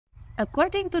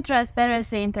According to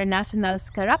Transparency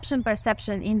International's Corruption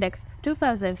Perception Index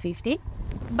 2050,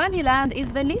 Bunnyland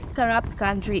is the least corrupt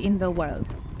country in the world.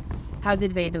 How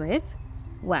did they do it?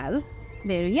 Well,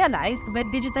 they realized that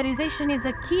digitalization is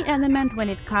a key element when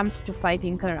it comes to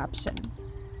fighting corruption.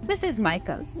 This is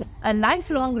Michael, a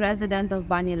lifelong resident of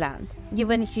Bunnyland.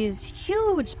 Given his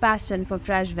huge passion for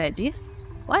fresh veggies,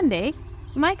 one day,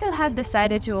 Michael has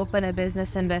decided to open a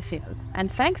business in the field,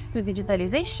 and thanks to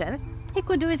digitalization, he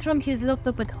could do it from his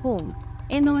laptop at home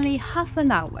in only half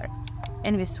an hour.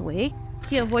 In this way,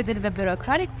 he avoided the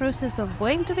bureaucratic process of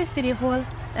going to the city hall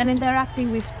and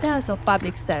interacting with tens of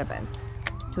public servants.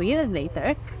 2 years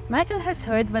later, Michael has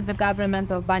heard that the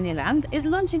government of Bunnyland is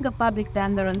launching a public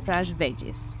tender on fresh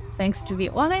veggies. Thanks to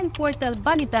the online portal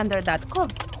bunnytender.com,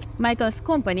 Michael's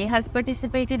company has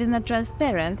participated in a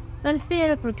transparent and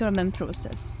fair procurement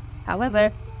process.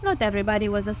 However, not everybody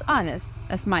was as honest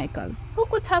as Michael. Who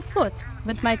could have thought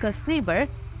that Michael's neighbor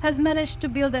has managed to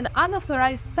build an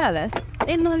unauthorized palace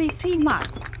in only 3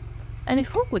 months? And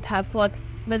who could have thought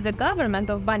that the government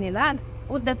of Bunnyland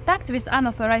would detect this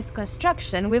unauthorized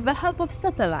construction with the help of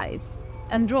satellites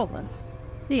and drones?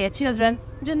 Dear children,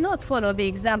 do not follow the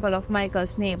example of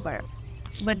Michael's neighbor,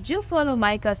 but do follow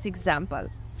Michael's example,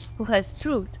 who has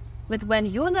proved that when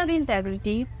you love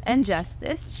integrity and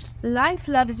justice, life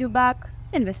loves you back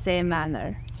in the same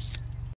manner.